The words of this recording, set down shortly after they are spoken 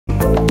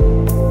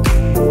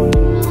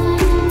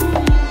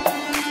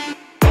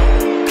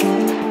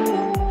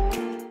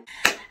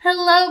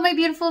Hello, my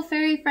beautiful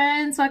fairy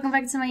friends. Welcome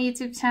back to my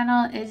YouTube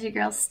channel. It's your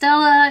girl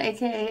Stella,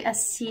 aka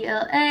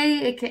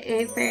STLA,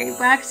 aka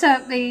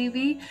Fairyboxshop,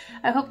 baby.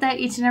 I hope that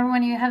each and every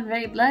one of you have a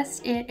very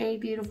blessed and a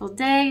beautiful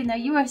day. Now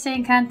you are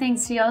saying kind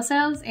things to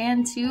yourselves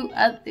and to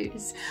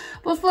others.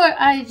 Before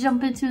I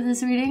jump into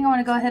this reading, I want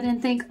to go ahead and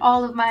thank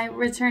all of my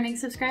returning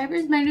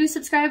subscribers, my new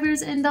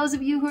subscribers, and those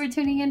of you who are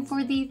tuning in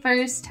for the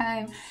first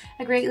time.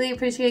 I greatly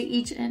appreciate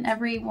each and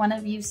every one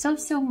of you so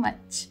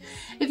much.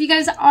 If you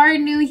guys are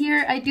new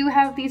here, I do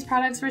have these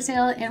products for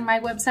sale in my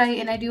website,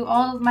 and I do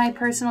all of my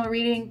personal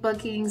reading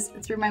bookings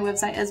through my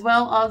website as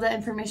well. All of the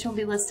information will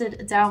be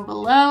listed down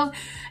below.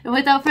 And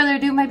without further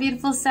ado, my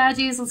beautiful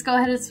Saggies, let's go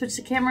ahead and switch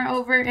the camera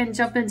over and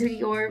jump into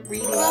your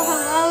reading.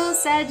 Hello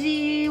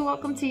Saggy,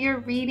 welcome to your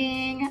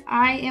reading.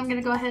 I am going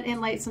to go ahead and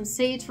light some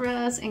sage for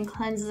us and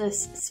cleanse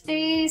this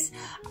space.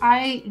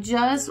 I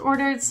just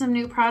ordered some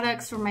new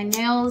products for my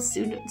nails,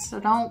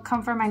 so don't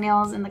come for my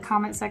nails in the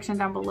comment section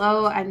down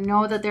below. I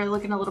know that they're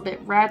looking a little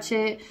bit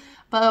ratchet,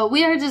 but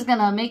we are just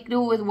gonna make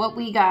do with what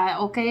we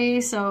got, okay?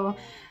 So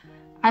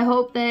I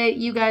hope that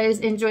you guys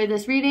enjoy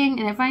this reading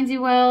and it finds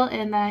you well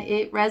and that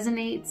it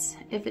resonates.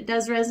 If it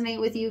does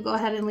resonate with you, go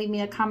ahead and leave me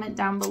a comment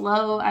down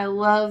below. I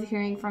love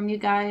hearing from you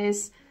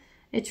guys.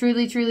 It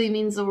truly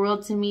means the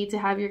world to me to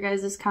have your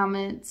guys'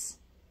 comments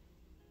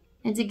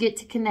and to get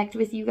to connect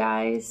with you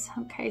guys.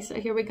 Okay, so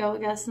here we go. We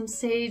got some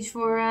sage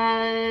for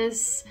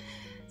us.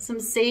 Some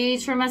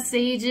sage for my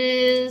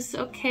sages.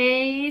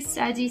 Okay,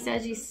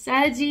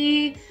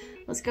 Saggy.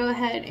 Let's go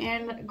ahead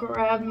and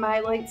grab my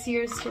Light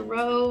Seers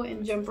Tarot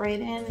and jump right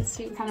in and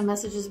see what kind of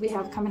messages we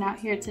have coming out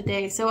here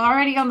today. So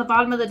already on the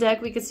bottom of the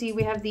deck, we can see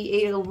we have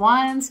the 8 of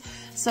Wands.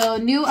 So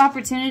new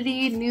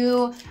opportunity,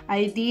 new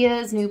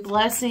ideas, new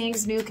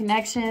blessings, new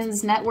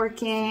connections,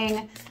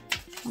 networking.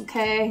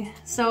 Okay,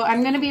 so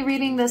I'm going to be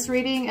reading this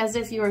reading as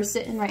if you are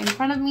sitting right in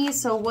front of me.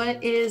 So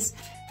what is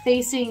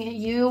facing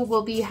you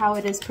will be how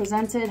it is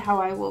presented, how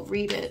I will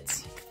read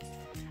it.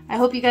 I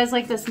hope you guys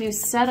like this new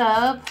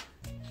setup.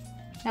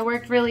 I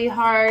worked really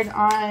hard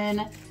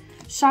on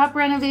shop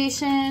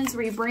renovations,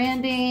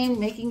 rebranding,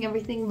 making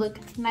everything look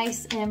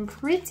nice and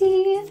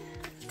pretty.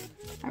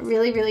 I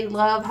really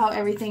love how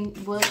everything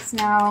looks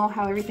now,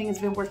 how everything has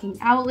been working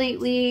out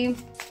lately.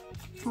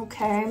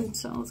 Okay,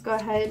 so let's go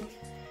ahead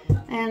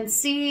and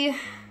see.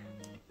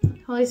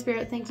 Holy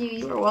Spirit, thank you.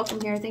 You are welcome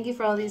here. Thank you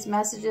for all these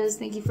messages.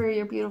 Thank you for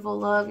your beautiful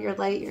love, your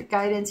light, your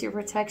guidance, your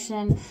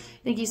protection.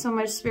 Thank you so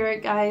much,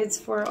 Spirit Guides,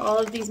 for all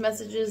of these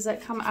messages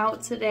that come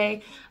out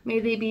today. May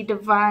they be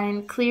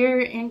divine,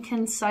 clear and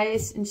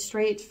concise and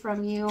straight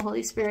from you.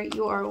 Holy Spirit,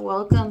 you are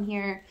welcome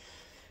here.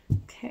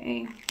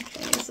 Okay,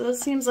 so this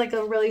seems like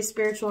a really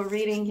spiritual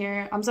reading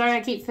here. I'm sorry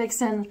I keep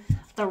fixing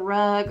the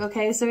rug.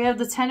 Okay, so we have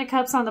the 10 of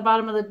Cups on the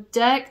bottom of the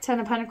deck,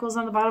 10 of Pentacles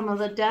on the bottom of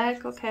the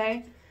deck.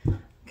 Okay.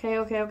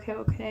 Okay.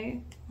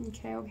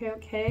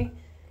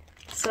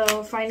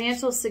 So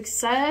financial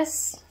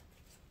success,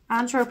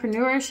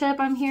 entrepreneurship,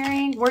 I'm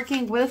hearing,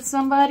 working with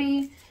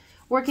somebody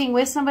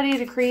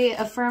to create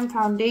a firm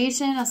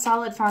foundation, a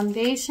solid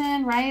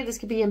foundation, right? This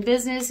could be in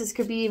business. This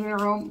could be even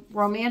a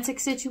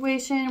romantic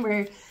situation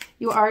where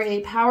you are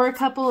a power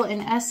couple in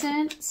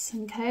essence,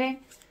 okay?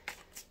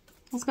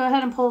 Let's go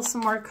ahead and pull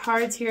some more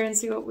cards here and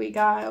see what we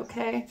got,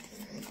 okay?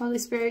 Holy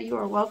Spirit, you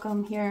are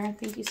welcome here.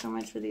 Thank you so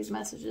much for these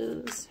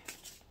messages.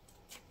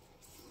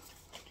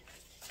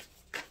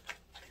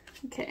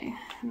 Okay,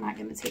 I'm not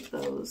going to take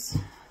those.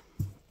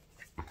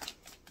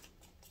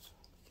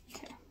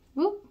 Okay,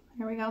 whoop,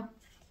 here we go.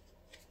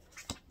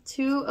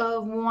 2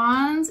 of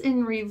Wands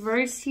in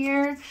reverse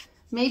here.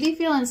 Maybe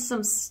feeling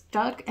some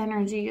stuck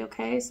energy,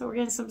 okay? So we're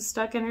getting some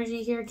stuck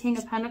energy here. King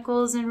of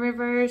Pentacles in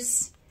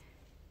reverse.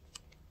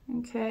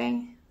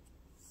 Okay,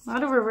 a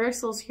lot of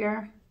reversals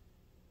here.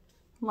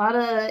 A lot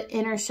of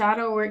inner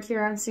shadow work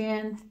here I'm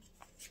seeing.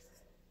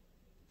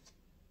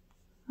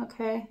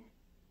 Okay.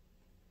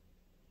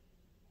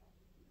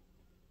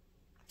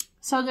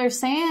 So they're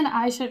saying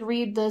I should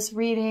read this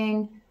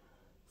reading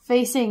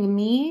facing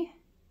me,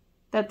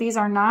 that these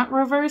are not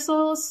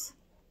reversals,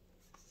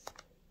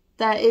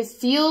 that it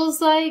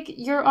feels like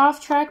you're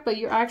off track, but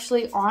you're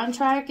actually on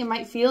track. It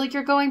might feel like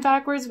you're going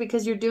backwards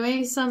because you're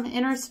doing some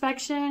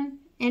introspection,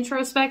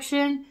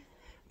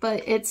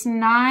 but it's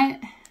not,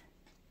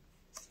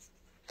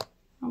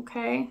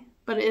 okay?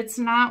 But it's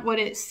not what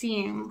it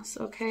seems,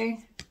 okay?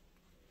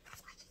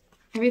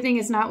 Everything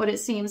is not what it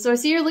seems. So I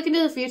see you're looking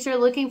to the future,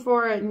 looking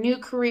for new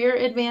career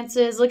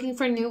advances, looking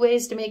for new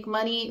ways to make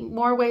money,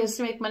 more ways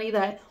to make money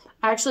that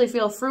actually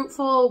feel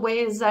fruitful,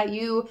 ways that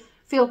you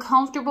feel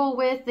comfortable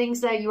with,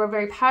 things that you are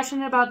very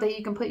passionate about, that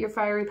you can put your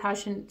fiery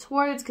passion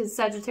towards, because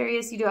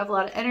Sagittarius, you do have a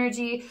lot of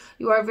energy.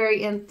 You are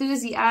very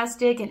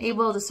enthusiastic and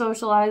able to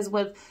socialize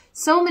with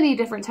so many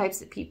different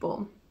types of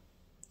people.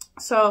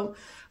 So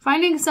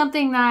finding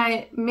something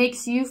that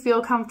makes you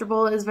feel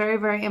comfortable is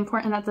very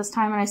important at this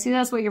time. And I see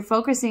that's what you're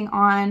focusing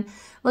on.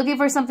 Looking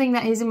for something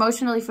that is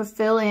emotionally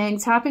fulfilling,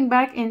 tapping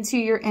back into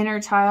your inner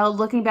child,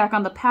 looking back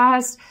on the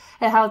past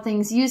at how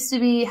things used to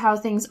be, how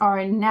things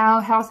are now,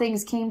 how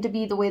things came to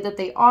be the way that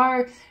they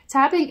are.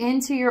 Tapping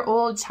into your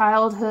old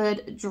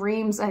childhood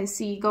dreams, I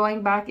see,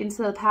 going back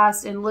into the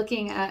past and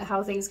looking at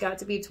how things got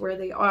to be to where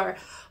they are.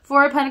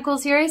 Four of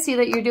Pentacles here, I see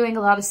that you're doing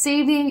a lot of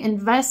saving,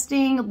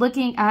 investing,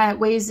 looking at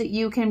ways that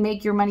you can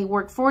make your money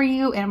work for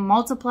you and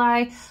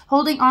multiply,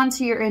 holding on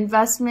to your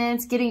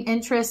investments, getting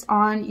interest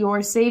on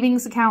your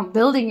savings account,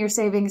 building your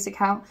savings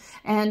account,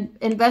 and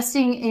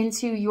investing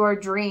into your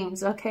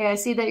dreams. Okay, I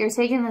see that you're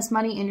taking this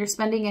money and you're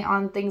spending it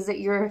on things that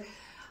you're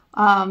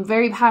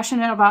very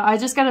passionate about. I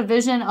just got a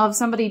vision of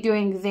somebody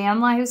doing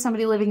van life,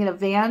 somebody living in a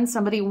van,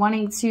 somebody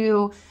wanting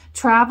to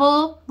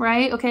travel,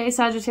 right? Okay,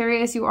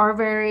 Sagittarius, you are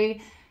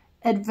very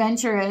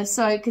adventurous.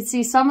 So I could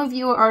see some of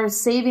you are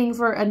saving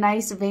for a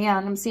nice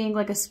van. I'm seeing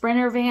like a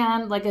Sprinter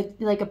van, like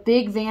a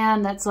big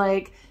van that's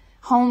like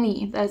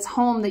homey, that's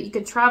home, that you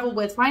could travel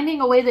with, finding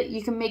a way that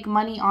you can make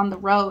money on the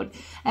road.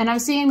 And I'm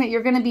seeing that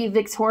you're going to be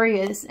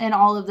victorious in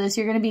all of this.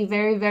 You're going to be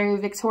very, very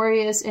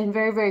victorious and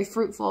very, very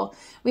fruitful.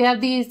 We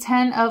have these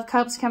 10 of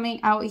Cups coming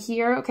out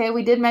here. Okay,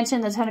 we did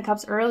mention the 10 of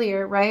Cups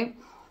earlier, right?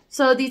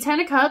 So the 10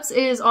 of Cups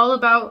is all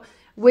about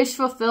wish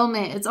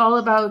fulfillment. It's all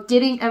about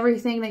getting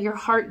everything that your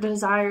heart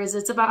desires.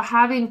 It's about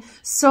having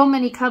so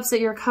many cups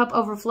that your cup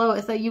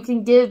overflows, that you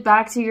can give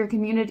back to your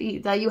community,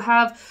 that you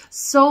have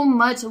so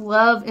much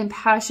love and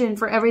passion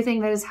for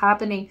everything that is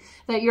happening,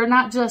 that you're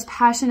not just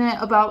passionate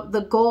about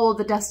the goal,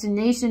 the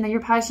destination, that you're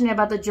passionate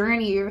about the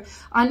journey. You're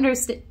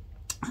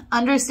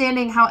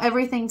understanding how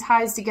everything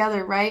ties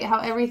together, right? How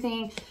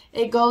everything,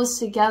 it goes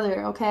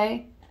together,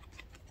 okay?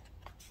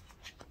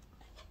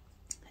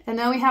 And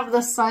then we have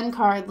the Sun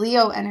card,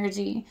 Leo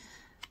energy.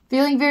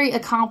 Feeling very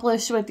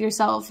accomplished with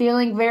yourself.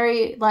 Feeling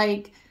very,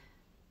 like,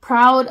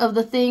 proud of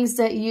the things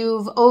that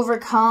you've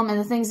overcome and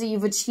the things that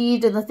you've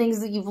achieved and the things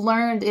that you've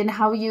learned and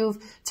how you've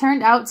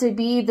turned out to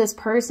be this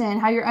person.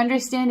 How you're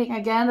understanding,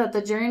 again, that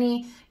the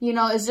journey, you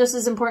know, is just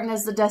as important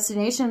as the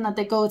destination, that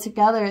they go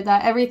together.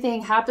 That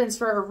everything happens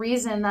for a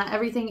reason. That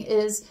everything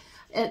is...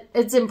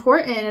 It's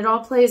important. It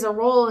all plays a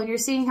role. And you're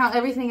seeing how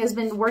everything has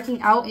been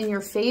working out in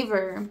your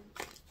favor.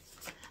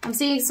 I'm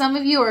seeing some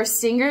of you are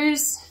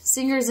singers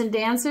and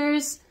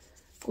dancers,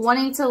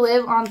 wanting to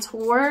live on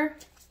tour.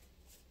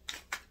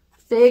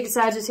 Big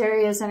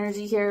Sagittarius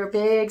energy here,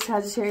 big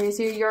Sagittarius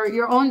here. You're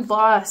your own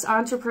boss,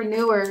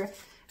 entrepreneur,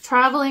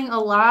 traveling a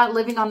lot,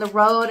 living on the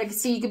road. I can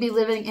see you could be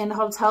living in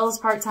hotels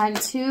part-time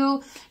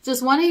too.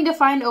 Just wanting to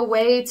find a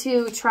way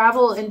to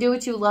travel and do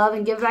what you love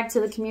and give back to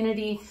the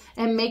community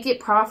and make it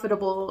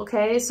profitable,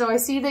 okay? So I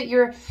see that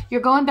you're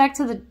going back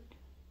to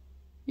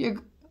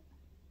the...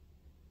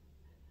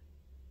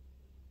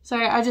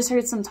 Sorry, I just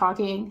heard some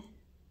talking.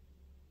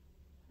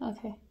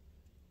 Okay.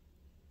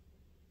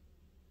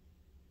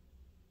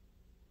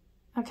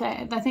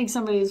 Okay, I think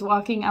somebody's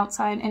walking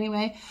outside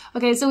anyway.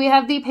 Okay, so we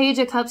have the Page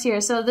of Cups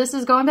here. So this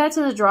is going back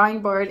to the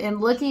drawing board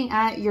and looking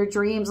at your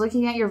dreams,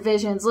 looking at your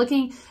visions,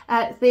 looking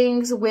at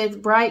things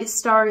with bright,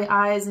 starry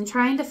eyes and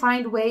trying to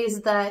find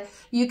ways that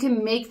you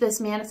can make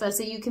this manifest,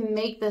 that you can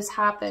make this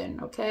happen,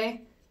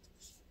 okay?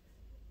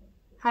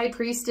 High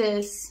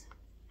Priestess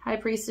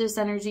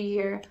energy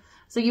here.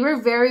 So you are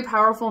a very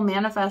powerful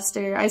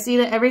manifester. I see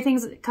that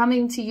everything's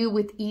coming to you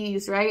with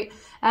ease, right?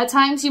 At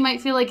times you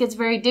might feel like it's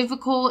very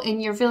difficult and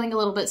you're feeling a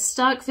little bit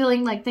stuck,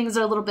 feeling like things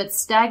are a little bit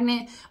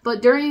stagnant.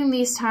 But during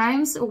these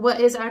times,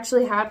 what is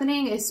actually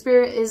happening is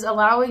Spirit is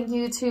allowing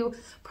you to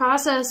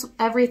process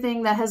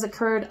everything that has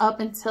occurred up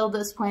until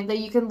this point, that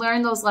you can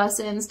learn those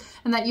lessons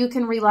and that you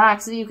can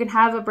relax, that you can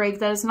have a break,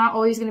 that it's not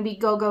always going to be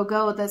go, go,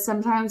 go, that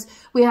sometimes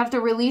we have to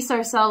release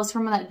ourselves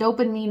from that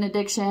dopamine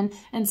addiction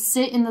and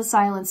sit in the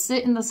silence,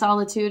 sit in the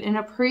solitude and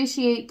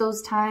appreciate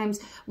those times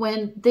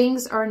when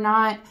things are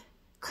not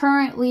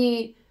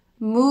currently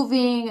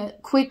moving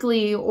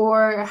quickly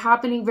or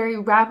happening very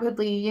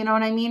rapidly, you know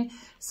what I mean?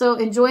 So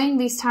enjoying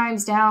these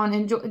times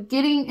down,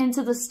 getting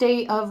into the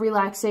state of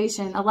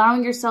relaxation,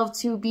 allowing yourself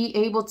to be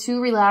able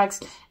to relax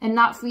and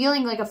not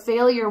feeling like a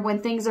failure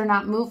when things are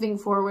not moving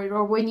forward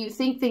or when you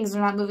think things are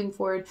not moving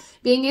forward,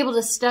 being able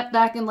to step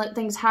back and let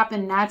things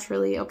happen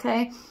naturally,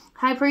 okay?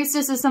 High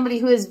Priestess is somebody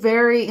who is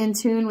very in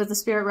tune with the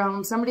spirit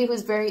realm, somebody who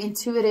is very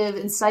intuitive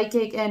and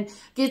psychic and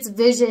gets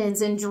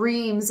visions and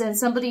dreams, and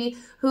somebody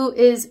who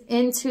is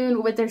in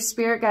tune with their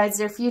spirit guides,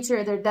 their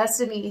future, their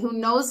destiny, who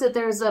knows that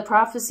there's a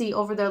prophecy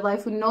over their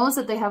life, who knows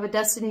that they have a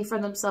destiny for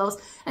themselves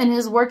and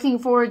is working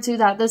forward to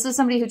that. This is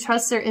somebody who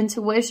trusts their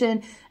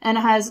intuition and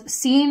has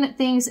seen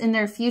things in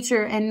their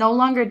future and no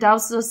longer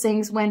doubts those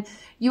things when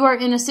you are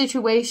in a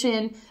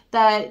situation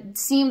that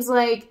seems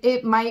like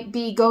it might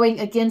be going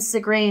against the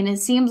grain. It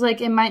seems like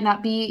it might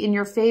not be in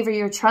your favor.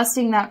 You're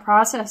trusting that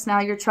process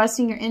now. You're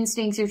trusting your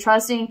instincts. You're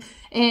trusting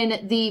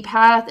in the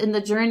path, in the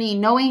journey,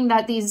 knowing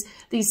that these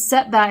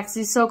setbacks,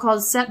 these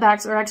so-called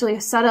setbacks, are actually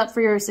set up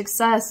for your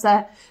success,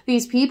 that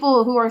these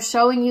people who are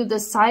showing you the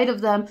side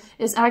of them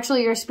is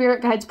actually your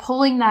spirit guides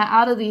pulling that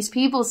out of these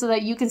people so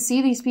that you can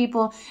see these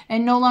people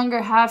and no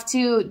longer have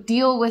to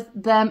deal with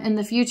them in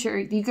the future.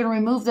 You can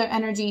remove their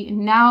energy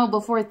now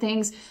before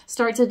things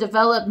start to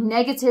develop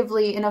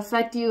negatively and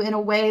affect you in a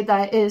way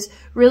that is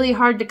really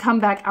hard to come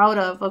back out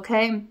of,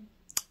 okay?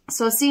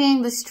 So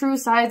seeing the true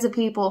sides of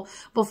people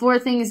before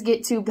things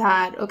get too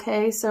bad,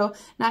 okay? So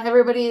not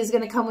everybody is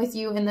going to come with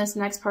you in this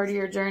next part of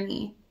your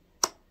journey.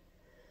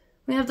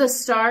 We have the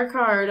Star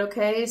card,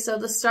 okay? So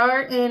the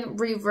Star in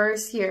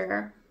reverse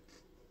here.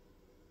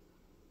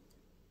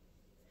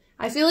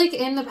 I feel like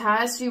in the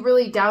past, you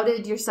really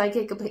doubted your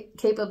psychic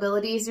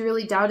capabilities. You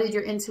really doubted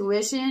your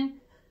intuition.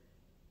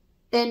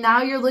 And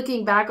now you're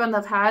looking back on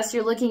the past,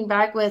 you're looking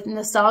back with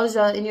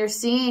nostalgia, and you're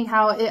seeing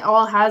how it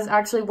all has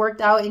actually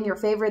worked out in your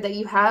favor, that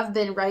you have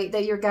been right,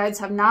 that your guides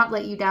have not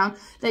let you down,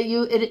 that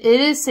it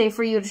is safe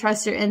for you to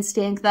trust your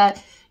instinct,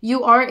 that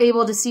you are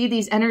able to see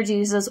these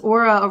energies, this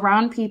aura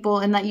around people,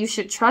 and that you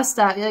should trust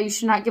that. You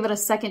should not give it a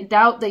second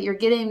doubt that you're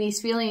getting these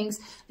feelings,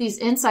 these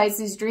insights,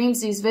 these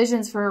dreams, these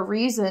visions for a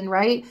reason,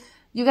 right?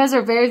 You guys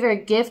are very,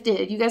 very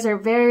gifted. You guys are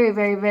very,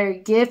 very, very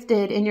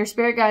gifted. And your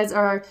spirit guides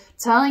are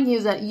telling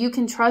you that you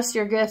can trust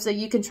your gifts, that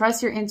you can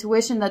trust your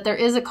intuition, that there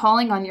is a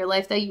calling on your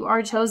life, that you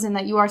are chosen,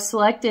 that you are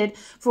selected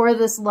for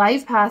this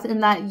life path,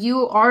 and that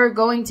you are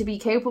going to be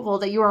capable,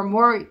 that you are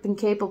more than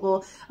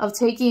capable of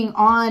taking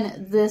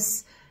on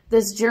this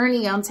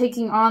journey, on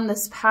taking on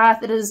this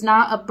path. It is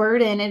not a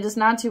burden. It is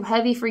not too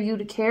heavy for you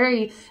to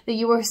carry, that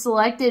you are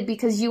selected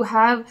because you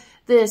have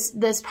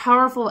this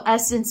powerful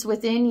essence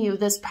within you,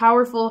 this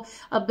powerful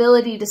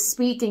ability to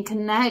speak and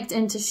connect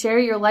and to share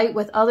your light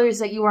with others,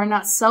 that you are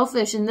not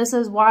selfish. And this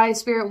is why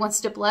Spirit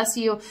wants to bless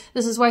you.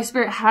 This is why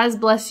Spirit has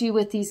blessed you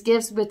with these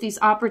gifts, with these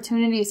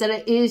opportunities, that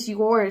it is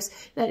yours,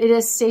 that it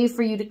is safe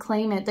for you to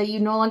claim it, that you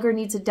no longer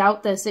need to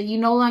doubt this, that you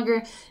no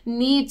longer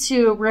need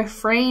to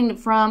refrain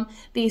from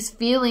these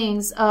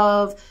feelings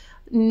of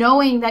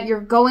knowing that you're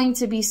going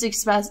to be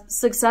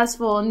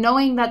successful,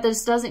 knowing that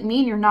this doesn't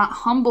mean you're not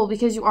humble,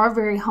 because you are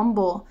very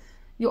humble.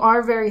 You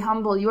are very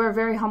humble. You are a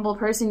very humble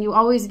person. You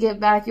always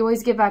give back. You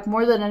always give back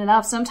more than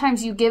enough.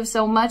 Sometimes you give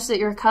so much that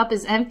your cup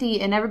is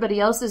empty and everybody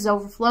else is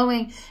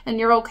overflowing, and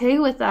you're okay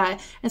with that.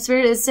 And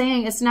Spirit is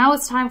saying, it's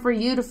time for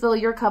you to fill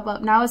your cup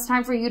up. Now it's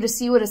time for you to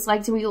see what it's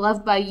like to be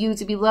loved by you,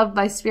 to be loved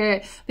by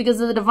Spirit, because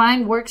the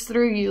divine works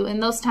through you.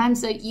 And those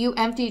times that you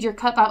emptied your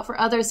cup out for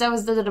others, that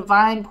was the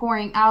divine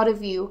pouring out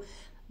of you.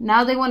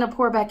 Now they want to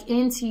pour back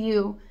into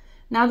you.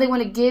 Now they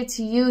want to give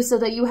to you so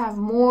that you have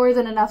more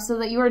than enough, so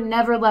that you are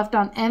never left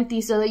on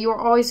empty, so that you are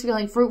always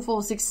feeling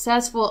fruitful,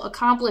 successful,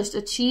 accomplished,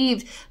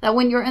 achieved, that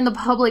when you're in the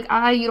public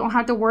eye, you don't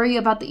have to worry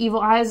about the evil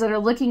eyes that are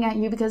looking at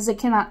you, because they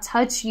cannot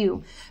touch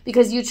you,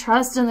 because you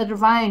trust in the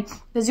divine,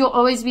 because you'll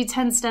always be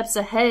 10 steps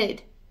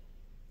ahead,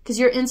 because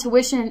your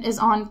intuition is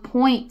on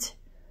point,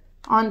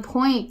 on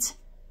point.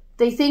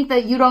 They think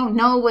that you don't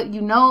know what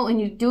you know,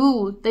 and you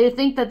do. They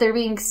think that they're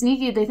being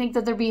sneaky. They think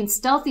that they're being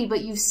stealthy,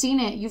 but you've seen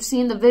it. You've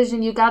seen the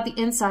vision. You got the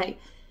insight.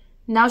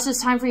 Now it's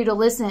just time for you to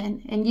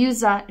listen and use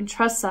that and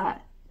trust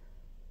that.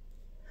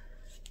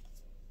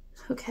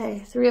 Okay,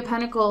 3 of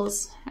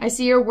Pentacles. I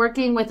see you're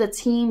working with a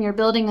team. You're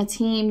building a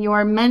team. You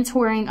are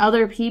mentoring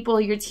other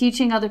people. You're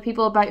teaching other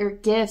people about your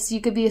gifts.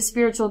 You could be a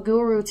spiritual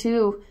guru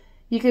too.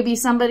 You could be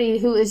somebody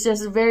who is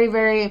just very,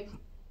 very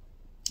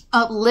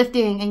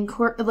uplifting and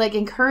like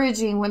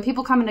encouraging. When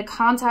people come into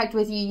contact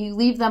with you, you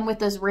leave them with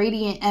this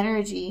radiant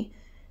energy.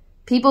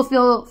 People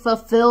feel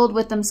fulfilled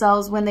with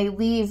themselves when they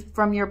leave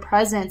from your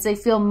presence. They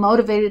feel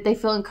motivated. They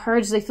feel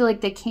encouraged. They feel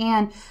like they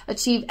can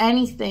achieve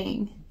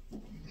anything.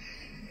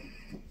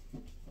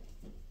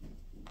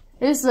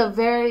 This is a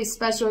very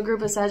special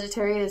group of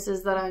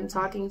Sagittariuses that I'm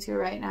talking to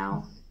right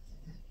now.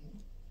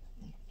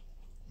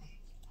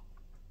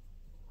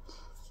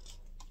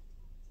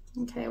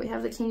 Okay, we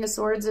have the King of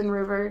Swords in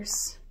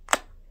reverse.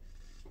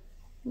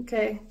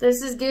 Okay,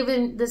 this is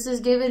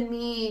given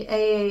me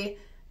a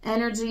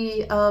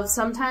energy of,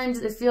 sometimes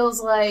it feels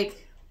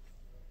like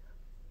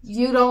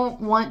you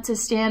don't want to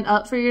stand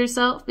up for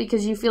yourself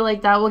because you feel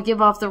like that will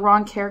give off the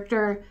wrong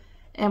character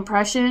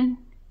impression.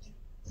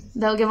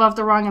 They'll give off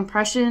the wrong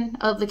impression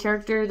of the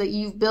character that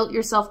you've built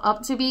yourself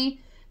up to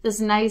be. This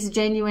nice,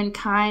 genuine,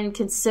 kind,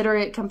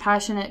 considerate,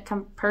 compassionate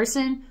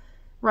person,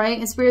 right?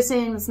 And Spirit's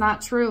saying that's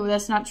not true.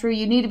 That's not true.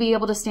 You need to be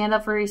able to stand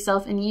up for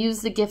yourself and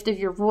use the gift of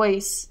your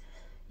voice.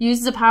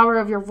 Use the power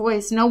of your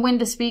voice. Know when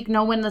to speak.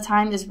 Know when the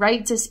time is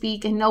right to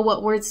speak, and know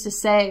what words to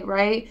say,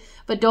 right?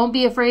 But don't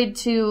be afraid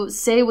to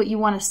say what you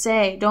want to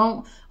say.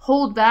 Don't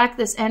hold back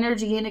this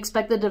energy and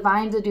expect the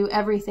divine to do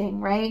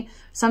everything, right?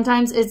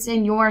 Sometimes it's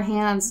in your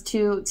hands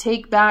to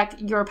take back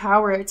your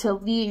power, to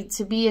lead,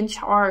 to be in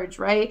charge,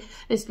 right?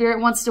 The Spirit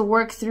wants to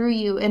work through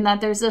you, and that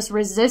there's this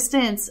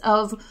resistance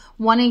of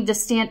wanting to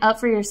stand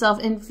up for yourself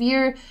and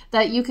fear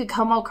that you could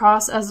come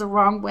across as the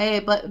wrong way.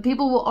 But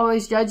people will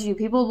always judge you.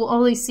 People will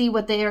only see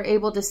what they are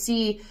able to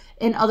see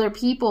in other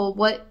people.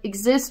 What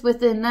exists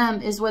within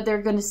them is what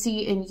they're going to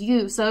see in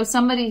you. So if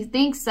somebody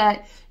thinks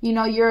that, you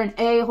know, you're an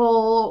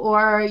a-hole,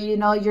 or, you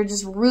know, you're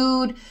just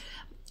rude,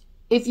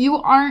 if you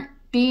aren't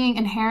being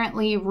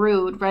inherently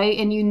rude, right,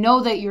 and you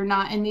know that you're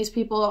not, and these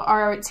people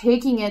are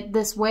taking it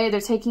this way, they're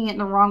taking it in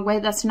the wrong way,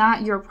 that's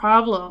not your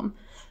problem.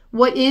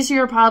 What is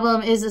your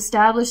problem is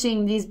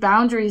establishing these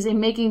boundaries and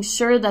making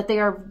sure that they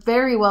are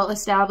very well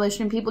established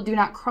and people do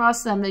not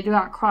cross them. They do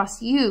not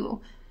cross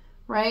you,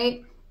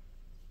 right?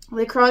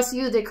 They cross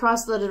you, they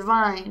cross the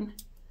divine.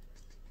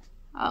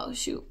 Oh,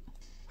 shoot.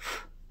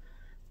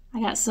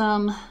 I got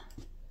some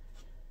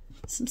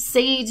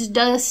sage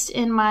dust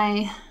in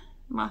my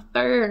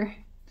fur.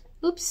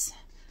 Oops.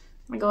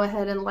 I'm going to go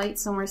ahead and light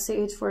some more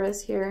sage for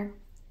us here.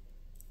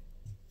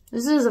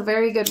 This is a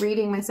very good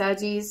reading, my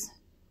Saggies.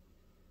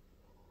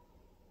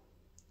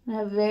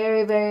 A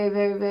very, very,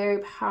 very,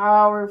 very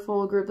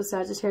powerful group of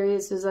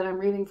Sagittariuses that I'm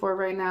reading for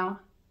right now.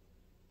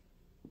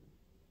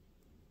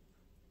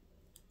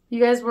 You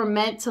guys were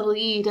meant to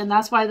lead, and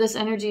that's why this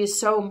energy is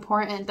so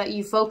important, that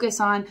you focus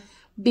on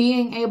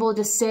being able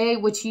to say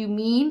what you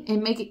mean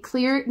and make it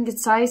clear and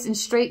concise and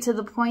straight to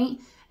the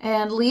point,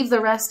 and leave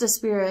the rest to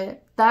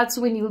Spirit. That's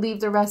when you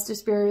leave the rest to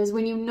Spirit, is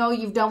when you know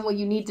you've done what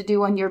you need to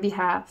do on your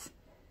behalf.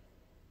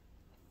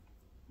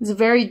 It's a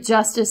very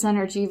justice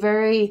energy,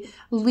 very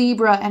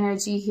Libra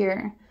energy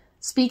here.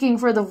 Speaking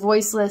for the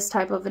voiceless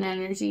type of an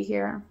energy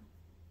here.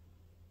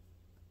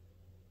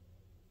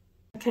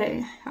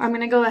 Okay, I'm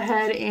going to go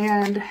ahead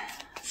and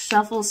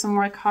shuffle some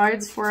more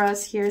cards for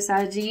us here,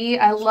 Saggy.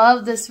 I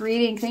love this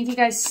reading. Thank you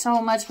guys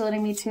so much for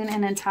letting me tune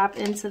in and tap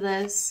into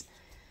this.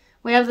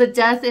 We have the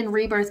death and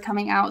rebirth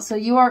coming out. So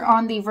you are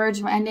on the verge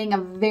of ending a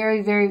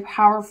very, very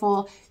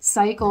powerful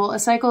cycle. A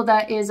cycle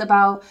that is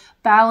about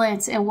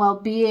balance and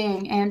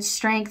well-being and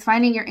strength,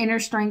 finding your inner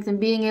strength and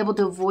being able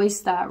to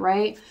voice that,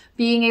 right?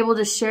 Being able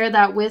to share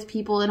that with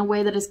people in a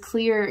way that is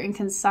clear and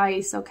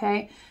concise,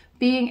 okay?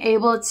 Being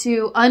able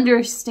to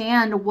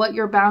understand what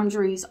your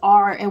boundaries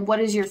are and what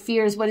is your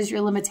fears, what is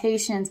your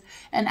limitations,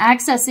 and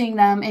accessing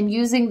them and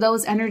using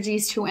those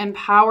energies to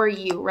empower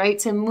you, right?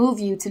 To move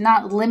you, to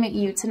not limit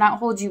you, to not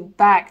hold you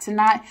back, to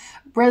not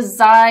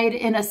reside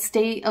in a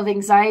state of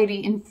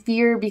anxiety and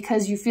fear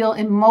because you feel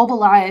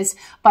immobilized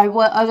by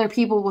what other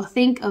people will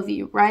think of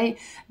you, right?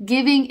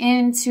 Giving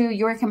into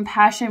your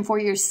compassion for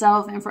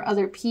yourself and for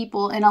other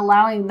people and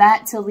allowing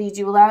that to lead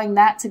you, allowing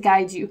that to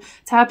guide you,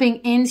 tapping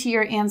into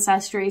your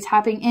ancestry,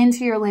 tapping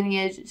into your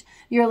lineage,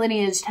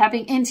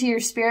 tapping into your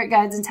spirit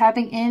guides and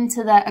tapping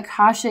into that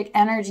Akashic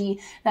energy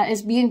that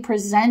is being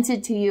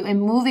presented to you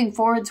and moving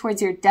forward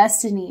towards your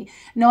destiny,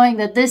 knowing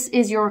that this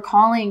is your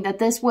calling, that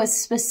this was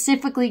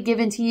specifically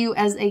given to you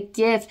as a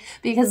gift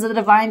because the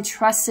divine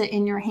trusts it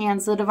in your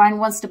hands. The divine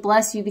wants to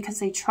bless you because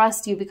they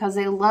trust you, because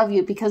they love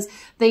you, because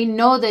they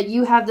know that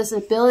you have this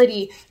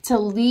ability to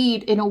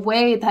lead in a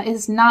way that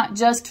is not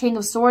just King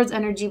of Swords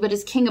energy, but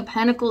is King of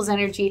Pentacles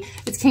energy,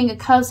 it's King of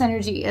Cups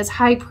energy, it's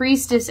High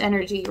Priestess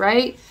energy,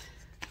 right?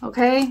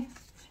 Okay?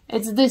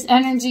 It's this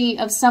energy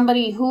of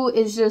somebody who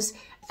is just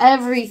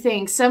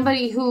everything.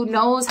 Somebody who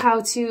knows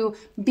how to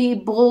be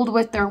bold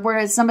with their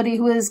words. Somebody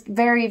who is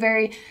very,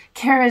 very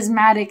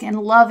charismatic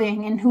and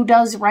loving and who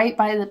does right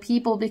by the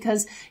people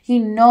because she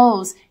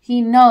knows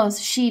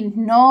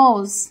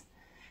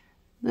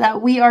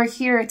that we are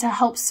here to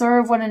help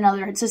serve one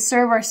another, to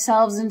serve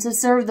ourselves and to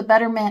serve the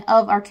betterment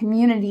of our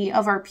community,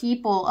 of our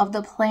people, of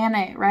the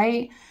planet,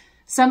 right?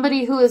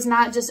 Somebody who is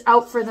not just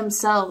out for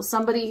themselves.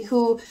 Somebody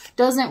who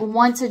doesn't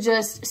want to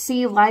just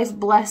see life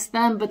bless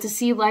them, but to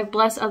see life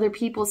bless other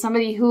people.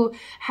 Somebody who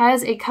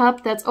has a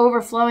cup that's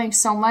overflowing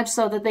so much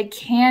so that they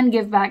can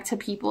give back to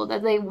people,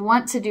 that they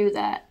want to do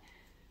that.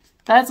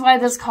 That's why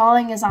this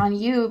calling is on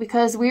you,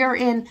 because we are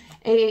in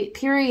a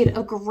period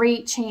of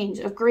great change,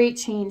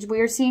 We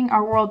are seeing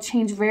our world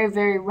change very,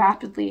 very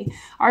rapidly.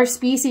 Our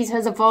species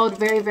has evolved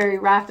very, very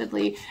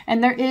rapidly,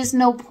 and there is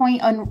no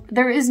point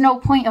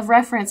of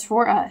reference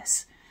for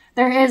us.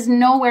 There is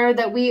nowhere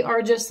that we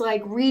are just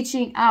like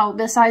reaching out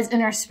besides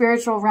in our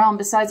spiritual realm,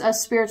 besides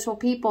us spiritual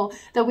people,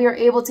 that we are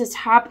able to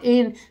tap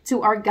in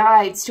to our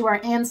guides, to our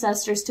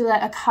ancestors, to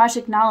that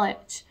Akashic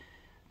knowledge.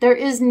 There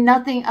is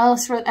nothing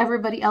else for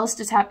everybody else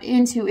to tap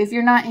into. If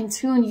you're not in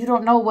tune, you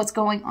don't know what's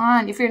going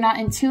on. If you're not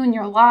in tune,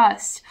 you're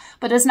lost.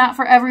 But it's not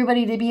for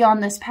everybody to be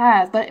on this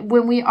path. But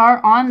when we are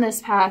on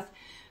this path,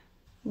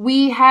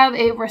 we have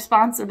a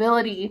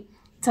responsibility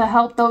to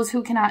help those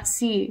who cannot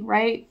see,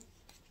 right?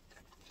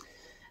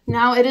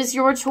 Now it is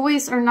your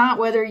choice or not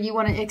whether you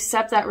want to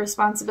accept that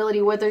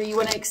responsibility, whether you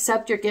want to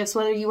accept your gifts,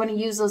 whether you want to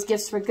use those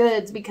gifts for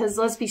good. Because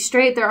let's be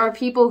straight, there are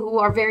people who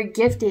are very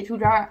gifted who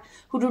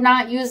do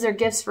not use their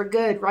gifts for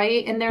good,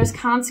 right? And there's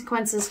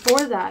consequences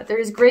for that.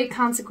 There's great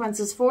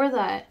consequences for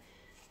that.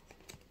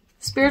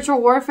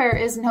 Spiritual warfare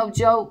is no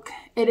joke.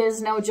 It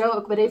is no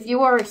joke. But if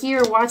you are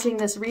here watching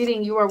this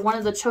reading, you are one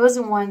of the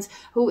chosen ones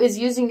who is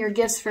using your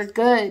gifts for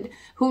good,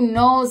 who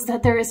knows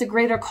that there is a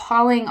greater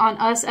calling on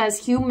us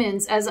as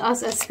humans, as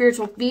us as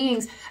spiritual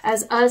beings,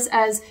 as us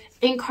as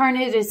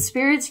incarnated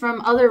spirits from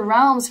other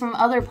realms, from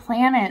other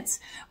planets,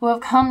 who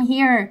have come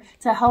here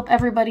to help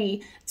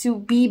everybody to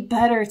be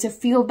better, to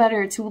feel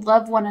better, to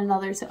love one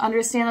another, to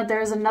understand that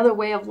there is another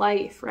way of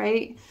life,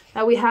 right?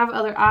 That we have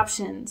other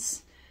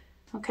options,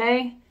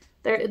 okay?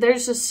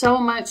 There's just so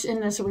much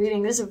in this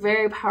reading. This is a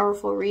very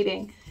powerful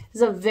reading.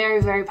 This is a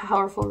very, very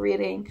powerful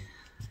reading.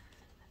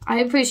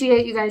 I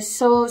appreciate you guys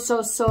so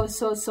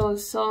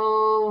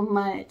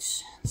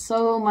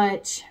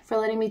much for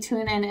letting me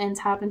tune in and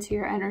tap into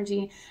your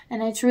energy.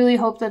 And I truly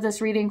hope that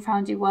this reading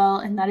found you well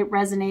and that it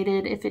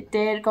resonated. If it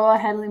did, go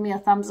ahead, leave me a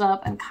thumbs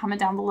up and comment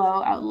down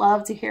below. I would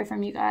love to hear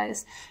from you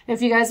guys.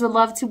 If you guys would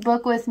love to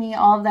book with me,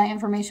 all of that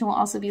information will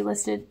also be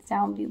listed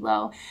down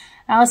below.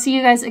 I'll see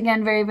you guys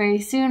again very, very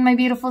soon, my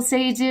beautiful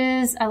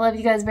sages. I love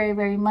you guys very,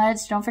 very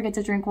much. Don't forget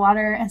to drink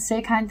water and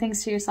say kind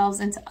things to yourselves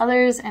and to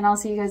others. And I'll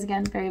see you guys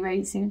again very,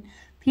 very soon.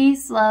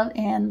 Peace, love,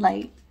 and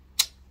light.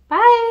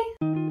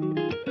 Bye.